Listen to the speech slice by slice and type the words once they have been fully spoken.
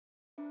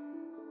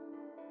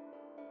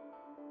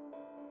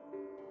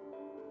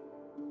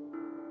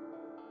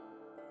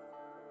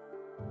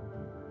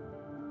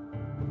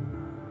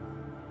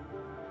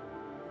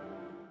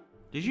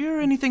Did you hear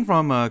anything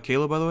from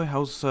Kayla, by the way?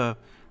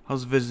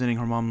 How's visiting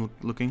her mom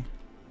looking?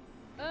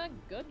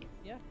 Good.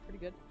 Yeah, pretty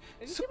good.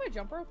 Have you seen my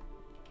jump rope?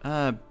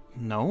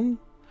 No.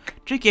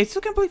 JK, I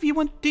still can't believe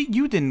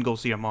you didn't go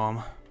see your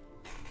mom.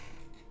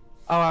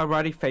 Oh, I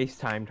already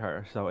FaceTimed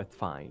her, so it's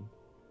fine.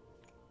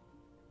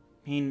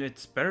 I mean,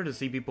 it's better to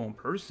see people in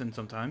person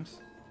sometimes.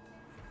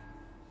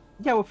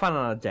 Yeah, we'll find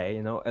on a day,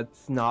 you know.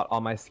 It's not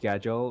on my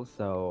schedule,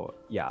 so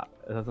yeah,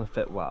 it doesn't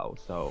fit well.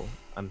 So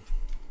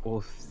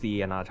we'll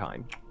see another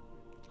time.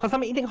 Cause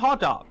I'm eating hot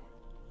dog.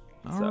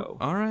 All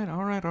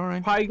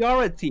right.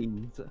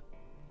 Priorities.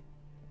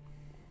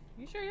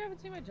 You sure you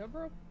haven't seen my jump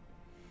rope?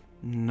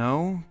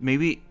 No,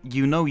 maybe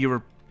you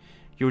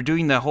were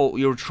doing that whole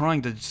you were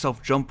trying to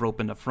self jump rope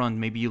in the front.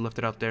 Maybe you left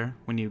it out there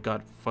when you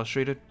got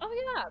frustrated. Oh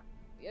yeah.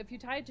 If you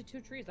tie it to 2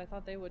 trees, I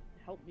thought they would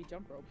help me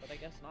jump rope, but I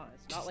guess not.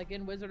 It's not like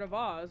in Wizard of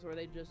Oz where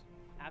they just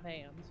have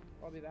hands.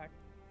 I'll be back.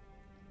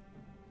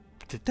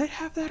 Did they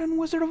have that in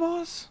Wizard of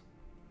Oz?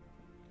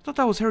 I thought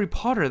that was Harry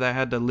Potter that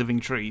had the living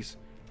trees.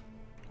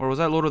 Or was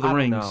that Lord of the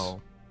Rings?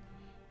 No.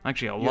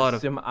 Actually, a You lot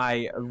assume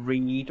I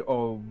read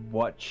or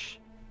watch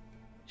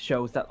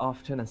shows that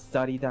often and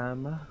study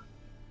them.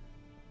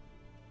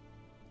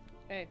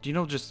 Hey. Do you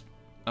know just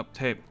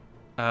hey,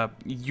 I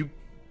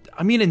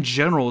mean in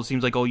general it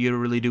seems like all you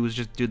really do is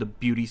just do the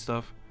beauty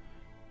stuff.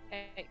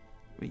 Hey.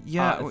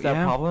 Yeah, Is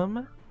that a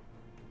problem?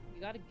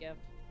 You got a gift.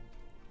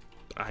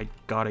 I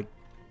got a. Do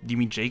you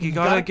mean Jakey You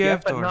got a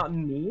gift but or not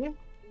me?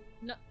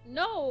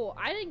 No,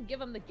 I didn't give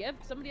him the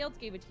gift. Somebody else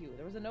gave it to you.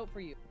 There was a note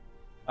for you.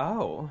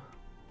 Oh.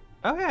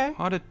 Okay.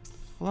 potted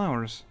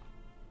flowers?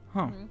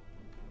 Huh.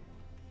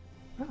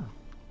 Oh.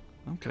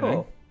 Okay.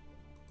 Cool.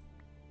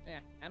 Yeah,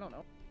 I don't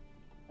know.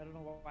 I don't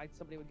know why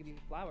somebody would give you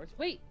flowers.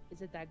 Wait,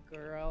 is it that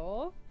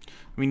girl?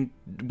 I mean,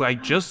 I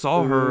just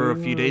saw her a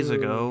few days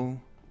ago.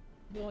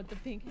 The one with the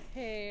pink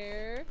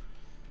hair?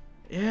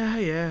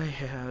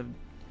 Yeah.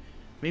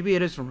 Maybe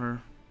it is from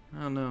her.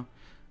 I don't know.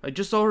 I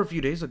just saw her a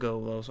few days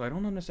ago, though, so I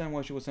don't understand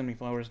why she would send me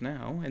flowers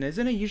now. And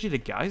isn't it usually the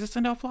guys that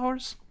send out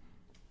flowers?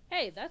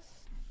 Hey, that's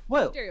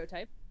Well,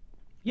 stereotype.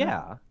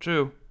 yeah.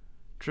 True.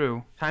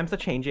 Times are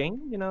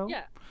changing, you know?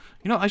 Yeah.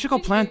 You know, I should go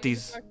plant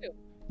these.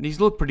 These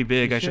look pretty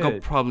big. You I should go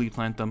should. probably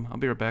plant them. I'll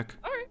be right back.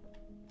 Alright.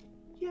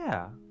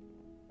 Yeah.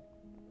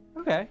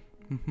 Okay.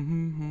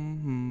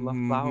 Love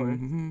flowers.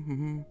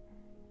 You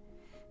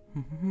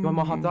want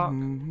more hot dog?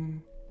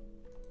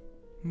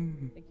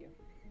 Thank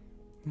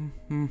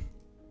you.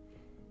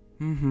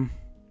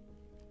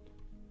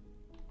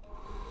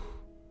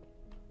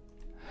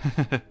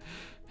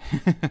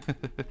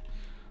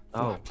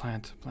 Oh.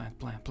 Plant.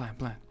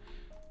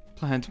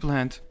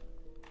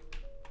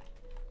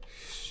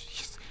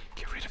 Yes.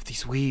 Get rid of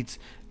these weeds.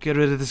 Get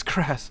rid of this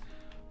grass.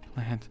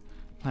 Plant.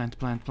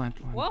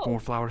 Whoa. More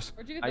flowers.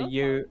 Where'd you get Are those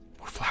you...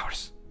 More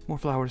flowers.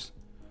 What?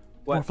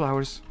 More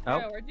flowers. from? Oh.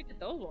 Yeah, where'd you get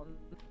those ones?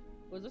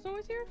 Was this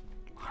always here?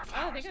 More Oh, I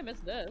flowers. think I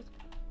missed this.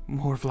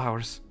 More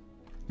flowers.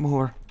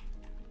 More.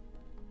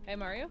 Hey,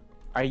 Mario?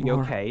 Are you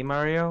More. okay,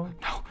 Mario?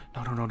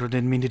 No.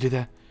 Didn't mean to do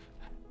that.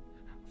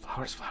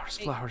 Flowers.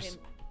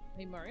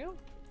 Hey, Mario?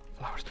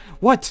 Flowers.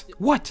 What?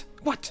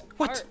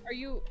 Are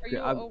you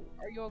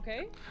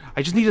okay?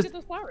 I just Where'd need you a get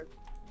those flowers?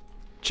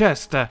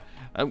 chest.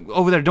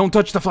 Over there. Don't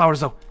touch the flowers,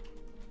 though.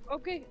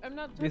 Okay, I'm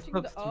not This touching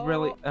looks the...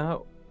 really...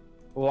 Oh.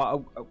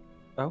 Well,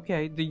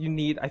 okay. Do you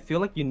need... I feel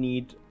like you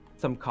need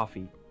some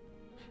coffee.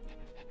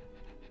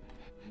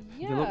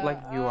 Yeah, You look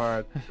like you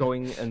are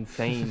going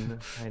insane,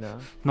 kinda.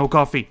 No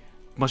coffee.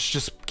 Must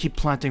just keep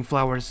planting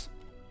flowers.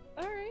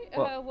 Alright,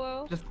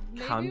 well... just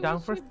maybe calm we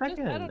down for a should just, I don't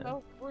second.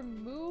 know,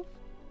 remove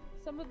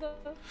some of the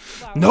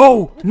flowers.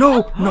 No.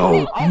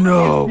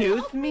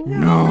 Excuse me?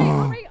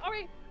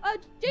 Alright.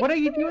 Jake, What are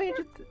you come here, doing?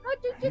 Jake.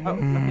 Oh,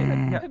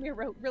 okay, yeah. Come here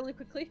really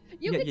quickly.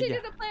 You Yeah, continue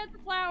yeah. to plant the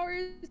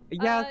flowers.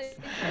 Yes.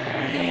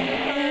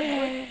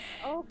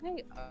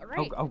 Okay,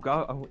 alright. Oh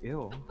god. Oh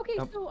ew. Okay,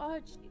 so,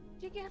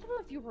 Jake, I don't know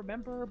if you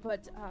remember,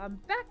 but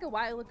back a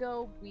while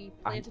ago, he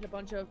planted a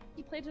bunch of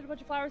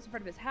flowers in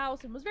front of his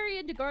house and was very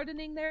into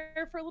gardening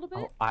there for a little bit.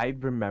 Oh, I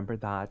remember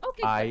that.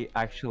 Okay, I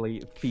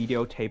actually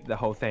videotaped the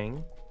whole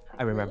thing.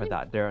 I remember Really?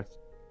 that. There's,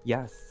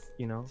 yes,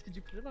 you know, Did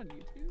you put it on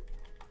YouTube?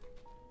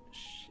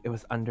 it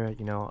was under,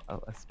 you know,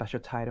 a special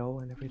title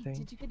and everything.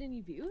 Did you get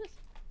any views?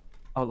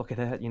 Oh, look at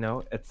it, you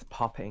know, it's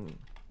popping.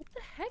 What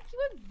the heck? You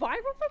went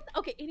viral from?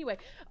 Okay, anyway.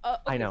 Okay,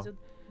 I know. So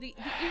the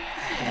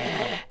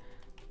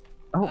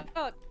Oh,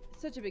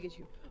 such a big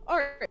issue. All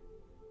right.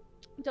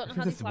 Don't know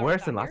how this these is flowers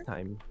worse got than here. last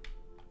time.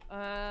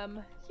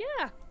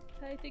 Yeah.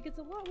 I think it's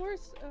a lot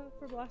worse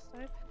from last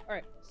time. All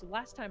right. So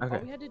last time, all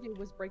Okay. we had to do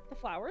was break the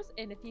flowers,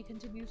 and if he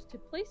continues to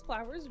place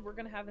flowers, we're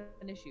gonna have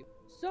an issue.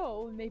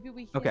 So maybe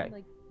we can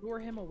like lure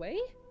him away.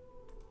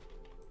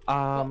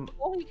 Well,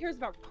 all he cares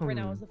about right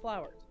now is the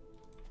flowers.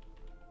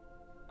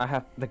 I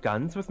have the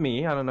guns with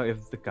me. I don't know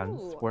if the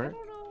guns Ooh, work.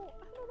 I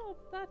don't know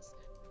if that's.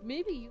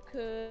 Maybe you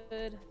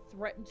could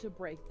threaten to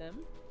break them.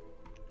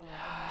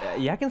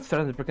 Yeah, I can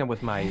certainly break them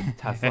with my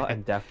Tesla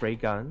and Death Ray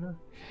gun.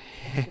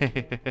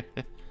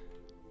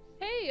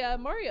 Hey,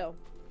 Mario.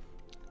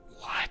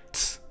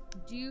 What?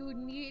 Do you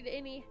need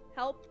any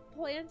help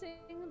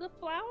planting the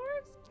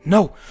flowers?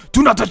 No,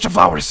 do not touch the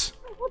flowers.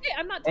 Okay,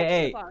 I'm not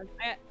touching the flowers.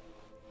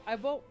 I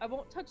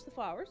won't touch the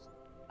flowers.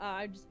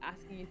 I'm just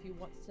asking if you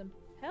want some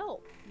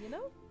help, you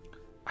know?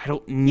 I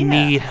don't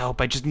need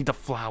help. I just need the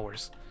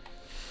flowers.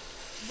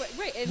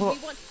 Right, and we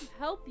want to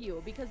help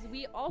you because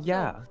we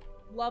also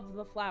love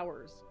the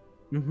flowers.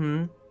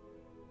 Mm-hmm.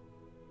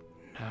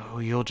 No,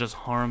 you'll just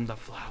harm the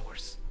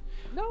flowers.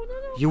 No.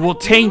 You will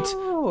taint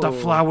the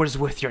flowers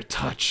with your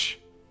touch.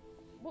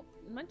 Well,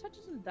 my touch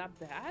isn't that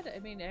bad. I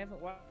mean, I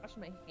haven't washed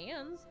my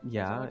hands.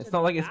 Yeah, it's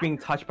not like it's being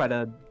touched by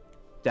the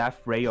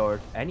death ray or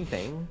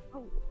anything.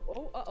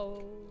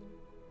 Uh-oh.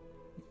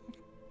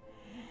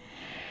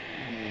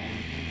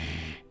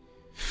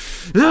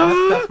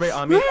 Death ray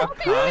on me.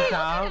 Calm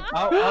down.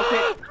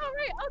 Okay.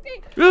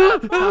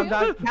 Calm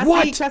down.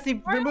 What?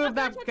 Cassie, remove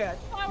that.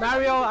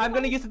 Mario, I'm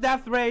gonna use the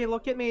death ray.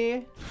 Look at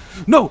me.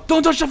 No,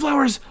 don't touch the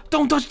flowers.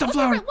 Don't touch the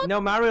flowers. No,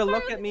 Mario,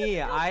 look at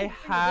me. I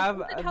have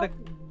the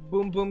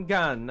boom boom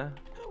gun.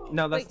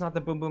 No, that's not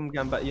the boom boom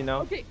gun, but you know.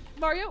 Okay,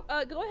 Mario,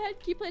 go ahead.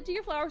 Keep planting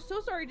your flowers. So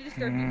sorry to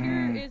disturb you.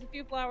 Here is a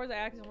few flowers I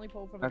accidentally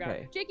pulled from the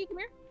ground. Jakey, come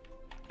here.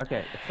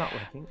 Okay, it's not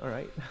working. All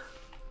right. So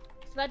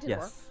that didn't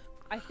work.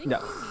 I think we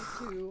need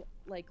to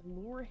like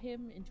lure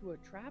him into a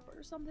trap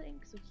or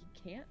something so he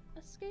can't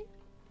escape.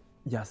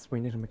 Yes, we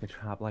need to make a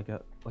trap,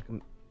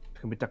 can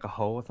we dig a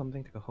hole or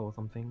something?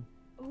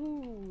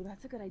 Ooh,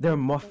 that's a good idea. There are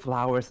more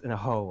flowers in a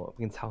hole.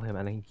 We can tell him,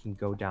 and then he can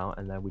go down,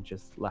 and then we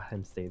just let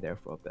him stay there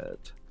for a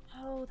bit.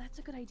 Oh, that's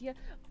a good idea.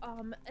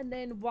 And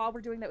then while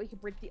we're doing that, we can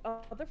break the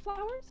other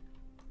flowers.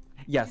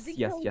 Yes. Do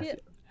you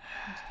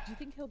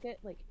think he'll get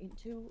like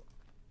into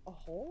a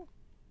hole?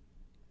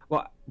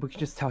 Well, we can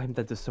just tell him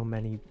that there's so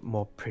many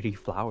more pretty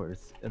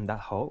flowers in that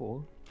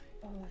hole.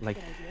 Oh, that's like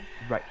a good idea.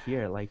 right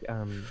here,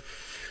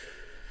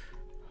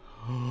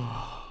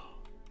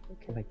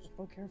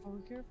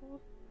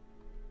 Careful.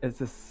 Is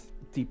this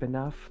deep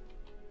enough?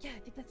 Yeah, I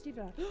think that's deep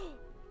enough.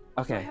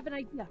 Okay. So I have an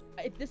idea.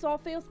 If this all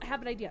fails, I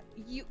have an idea.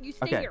 You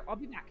stay here. I'll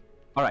be back.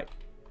 All right.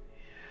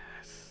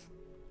 Yes.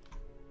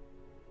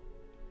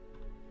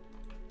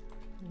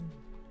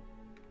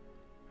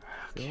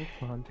 Still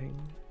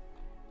planting.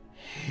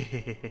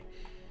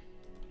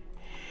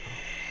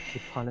 The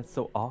planet's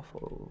so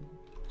awful.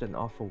 In an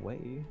awful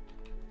way.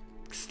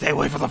 Stay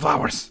away from the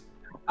flowers.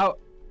 Oh,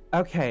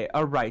 okay.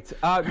 All right.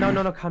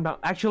 No, calm down.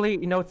 Actually,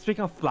 you know,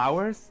 speaking of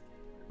flowers,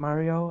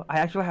 Mario, I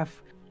actually have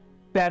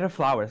better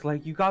flowers.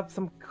 Like, you got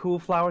some cool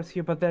flowers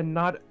here, but they're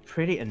not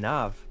pretty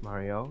enough,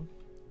 Mario.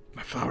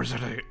 My flowers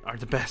are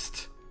the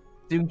best.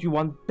 Don't you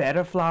want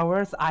better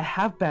flowers? I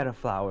have better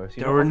flowers.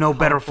 There were no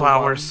better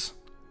flowers.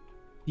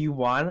 You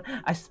want?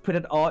 I just put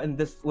it all in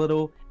this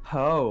little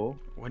hole.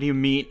 What do you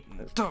mean?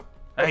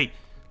 Hey,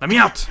 let me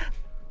out!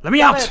 Let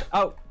me out!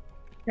 Oh,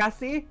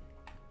 Cassie?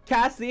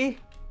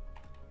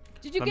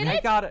 Did you get it? I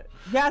got it.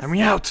 Yes. Let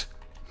me out!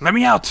 Let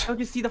me out! Don't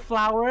you see the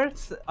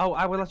flowers? Oh,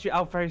 I will let you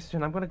out very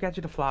soon. I'm gonna get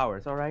you the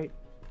flowers, alright?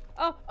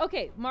 Oh,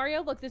 okay.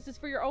 Mario, look, this is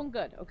for your own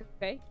good,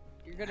 okay?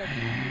 You're gonna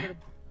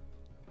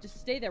just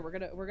stay there.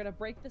 We're gonna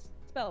break this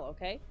spell,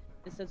 okay?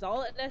 This is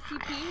all an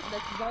SCP.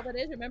 This is all that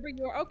is. Remember,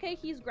 you're okay.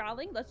 He's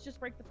growling. Let's just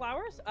break the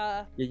flowers.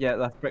 Yeah.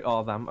 Let's break all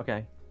of them.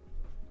 Okay.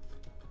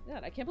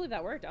 God, I can't believe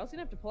that worked. I was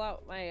gonna have to pull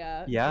out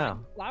my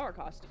flower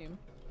costume.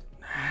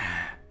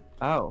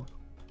 Oh.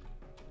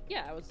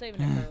 Yeah, I was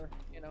saving it for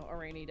a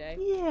rainy day.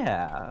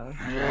 Yeah.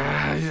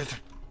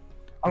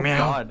 Oh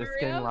God, it's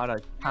getting louder.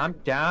 Calm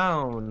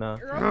down.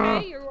 You're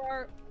okay. You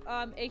are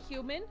a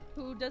human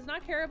who does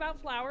not care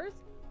about flowers.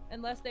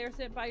 Unless they are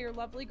sent by your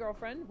lovely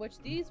girlfriend, which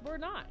these were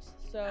not.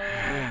 So.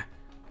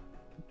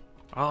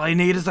 All I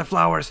need is the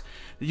flowers.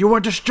 You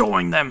are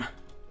destroying them.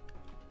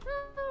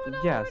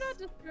 No, yes. We're not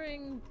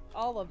destroying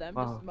all of them.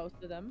 Just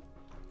most of them.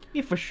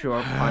 You for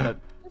sure find it.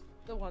 Just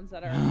the ones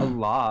that are. A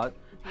lot.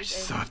 I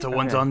still have the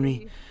ones on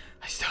me.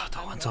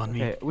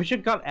 Okay, we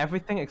should got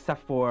everything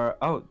except for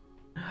Yeah,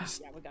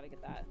 we gotta get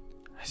that.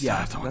 I still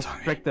have the ones on me.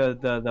 Let's break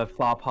the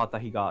flower pot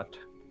that he got.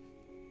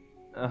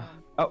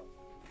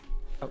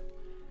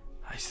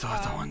 I still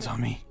have the ones on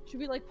me. Should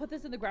we like put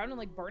this in the ground and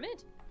like burn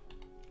it?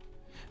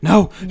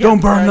 No, don't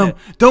burn them.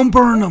 Don't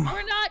burn them.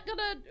 We're not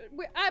gonna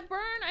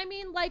burn. I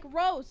mean like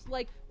roast.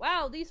 Like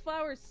wow, these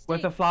flowers stink.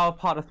 With the flower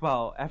pot as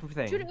well.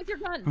 Everything. Shoot it with your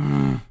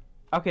gun.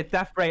 Okay,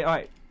 death ray. All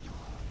right.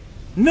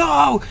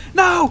 No! Okay,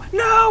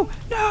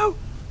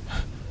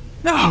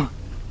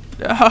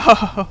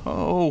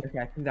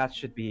 I think that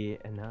should be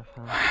enough.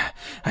 Huh?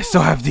 I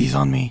still have these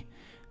on me.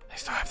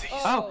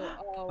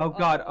 Oh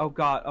God.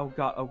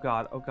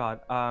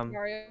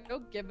 Mario,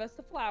 give us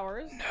the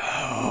flowers.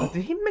 No.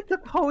 Did he make the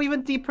hole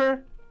even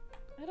deeper?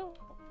 I don't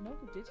know.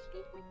 Did he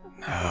make the hole?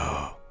 No.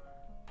 I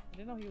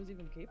didn't know he was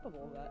even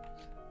capable of that.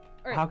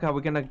 All right. How are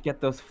we gonna get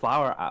those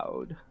flower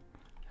out?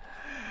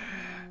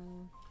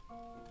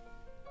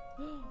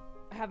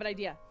 I have an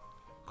idea.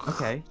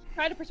 Okay.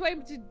 Try to persuade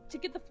him to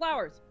get the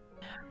flowers.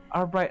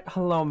 All right.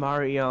 Hello,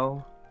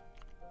 Mario.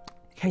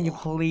 Can you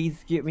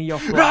please give me your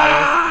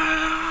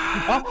flowers?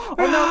 Oh,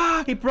 oh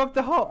no! He broke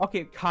the hole.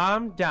 Okay,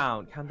 calm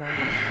down. Calm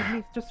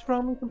down. Just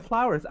throw me some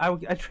flowers. I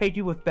trade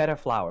you with better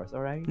flowers.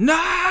 All right?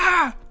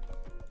 Nah!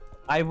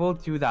 I will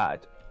do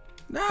that.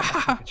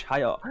 Nah!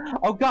 Child.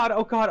 Oh god.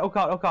 Oh god. Oh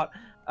god. Oh god.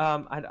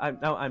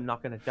 No, I'm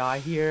not gonna die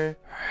here.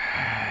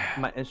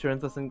 My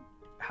insurance doesn't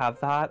have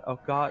that. Oh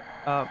god.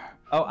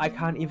 Oh, I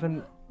can't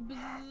even.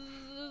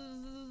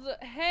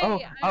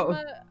 Hey,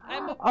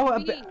 I'm a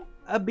bee.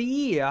 A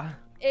bee.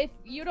 If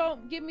you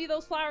don't give me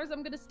those flowers,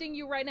 I'm gonna sting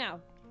you right now.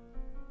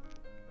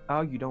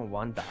 Oh, you don't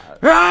want that.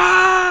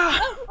 Ah!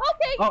 Oh,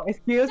 okay. Oh,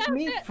 excuse That's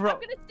me. it. I'm gonna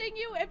sting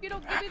you if you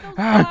don't give me those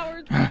Ah!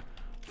 flowers.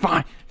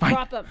 Fine, fine,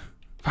 Drop them.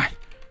 fine.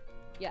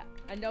 Yeah,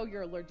 I know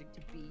you're allergic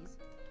to bees.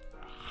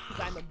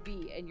 Because I'm a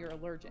bee and you're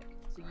allergic.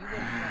 So you wouldn't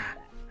want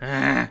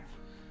that. Ah.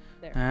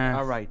 There.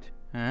 All right.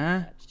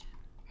 Huh?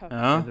 Okay.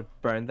 Huh? Either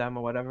burn them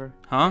or whatever.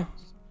 Huh?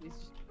 Please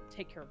just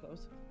take care of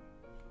those.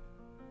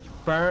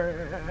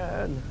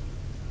 Burn.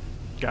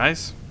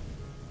 Guys?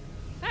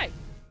 Hey.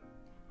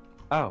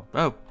 Oh.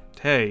 Oh,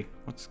 hey,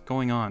 what's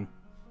going on?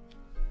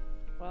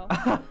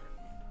 Well.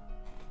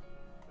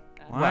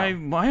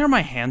 Why are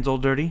my hands all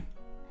dirty?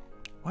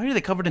 Why are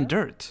they covered in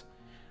dirt?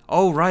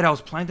 Oh, right, I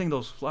was planting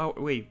those flowers.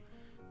 Wait,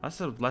 that's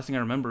the last thing I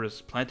remember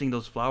is planting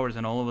those flowers,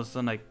 and all of a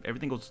sudden, like,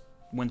 everything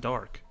went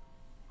dark.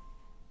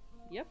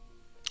 Yep.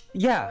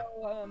 Yeah.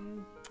 So,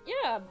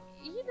 yeah,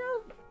 you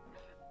know,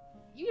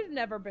 you've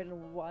never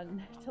been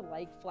one to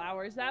like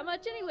flowers that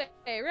much anyway,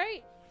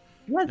 right?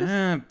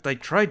 Yeah. I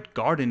tried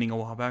gardening a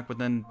while back, but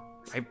then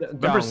I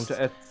remember Don't.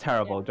 It's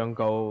terrible. Don't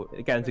go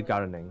get into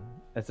gardening.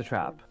 It's a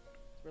trap.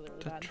 It's really, really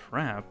it's a bad.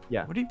 trap.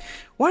 Yeah.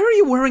 Why are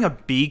you wearing a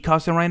bee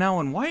costume right now?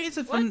 And why is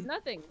it What? fun?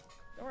 Nothing.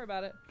 Don't worry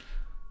about it.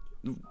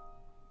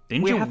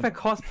 Didn't We you? have a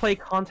cosplay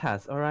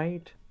contest. All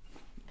right.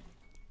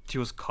 She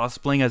was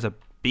cosplaying as a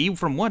bee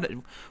from what?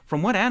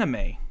 From what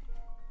anime?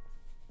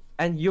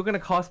 And you're gonna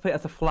cosplay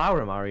as a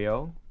flower,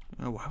 Mario.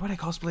 Why would I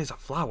cosplay as a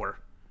flower?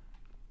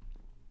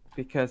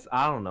 Because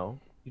I don't know.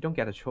 You don't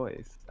get a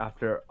choice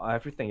after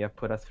everything you've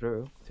put us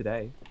through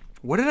today.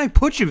 What did I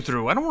put you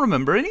through? I don't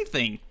remember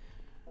anything.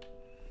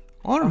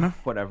 All I remember.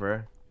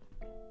 Whatever.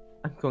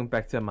 I'm going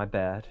back to my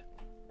bed.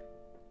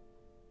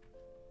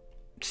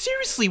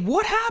 Seriously,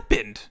 what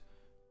happened?